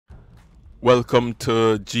Welcome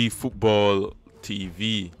to G Football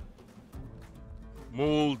TV.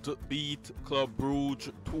 Molde beat Club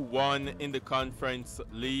Brugge 2-1 in the Conference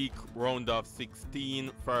League round of 16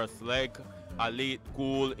 first leg. A late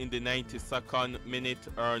goal in the 92nd minute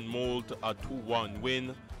earned Molde a 2-1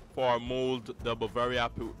 win. For Molde, they were very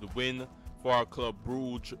happy with the win. For Club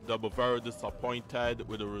Brugge, they were very disappointed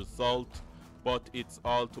with the result, but it's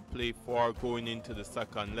all to play for going into the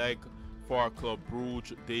second leg. For Club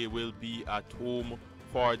Brugge, they will be at home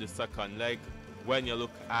for the second leg. When you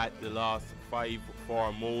look at the last 5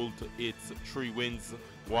 for Molde, it's 3 wins,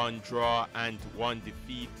 1 draw and 1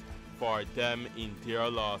 defeat for them in their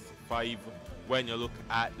last 5. When you look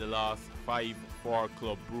at the last 5 for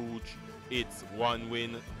Club Brugge, it's 1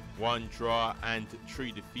 win, 1 draw and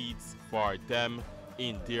 3 defeats for them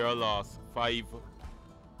in their last 5.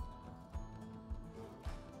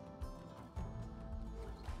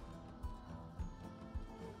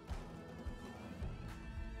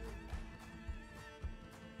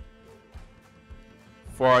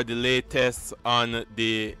 For the latest on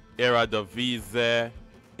the Eredivisie,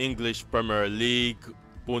 English Premier League,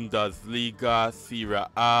 Bundesliga, Serie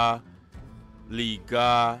A,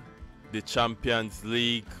 Liga, the Champions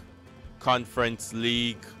League, Conference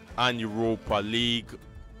League and Europa League,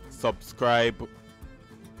 subscribe.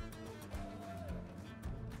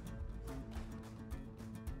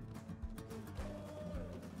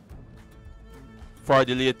 For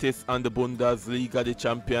the latest on the Bundesliga, the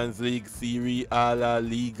Champions League, Serie A, La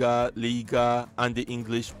Liga, Liga, and the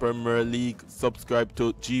English Premier League, subscribe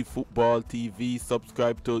to G Football TV,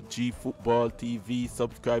 subscribe to G Football TV,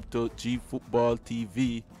 subscribe to G Football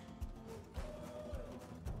TV.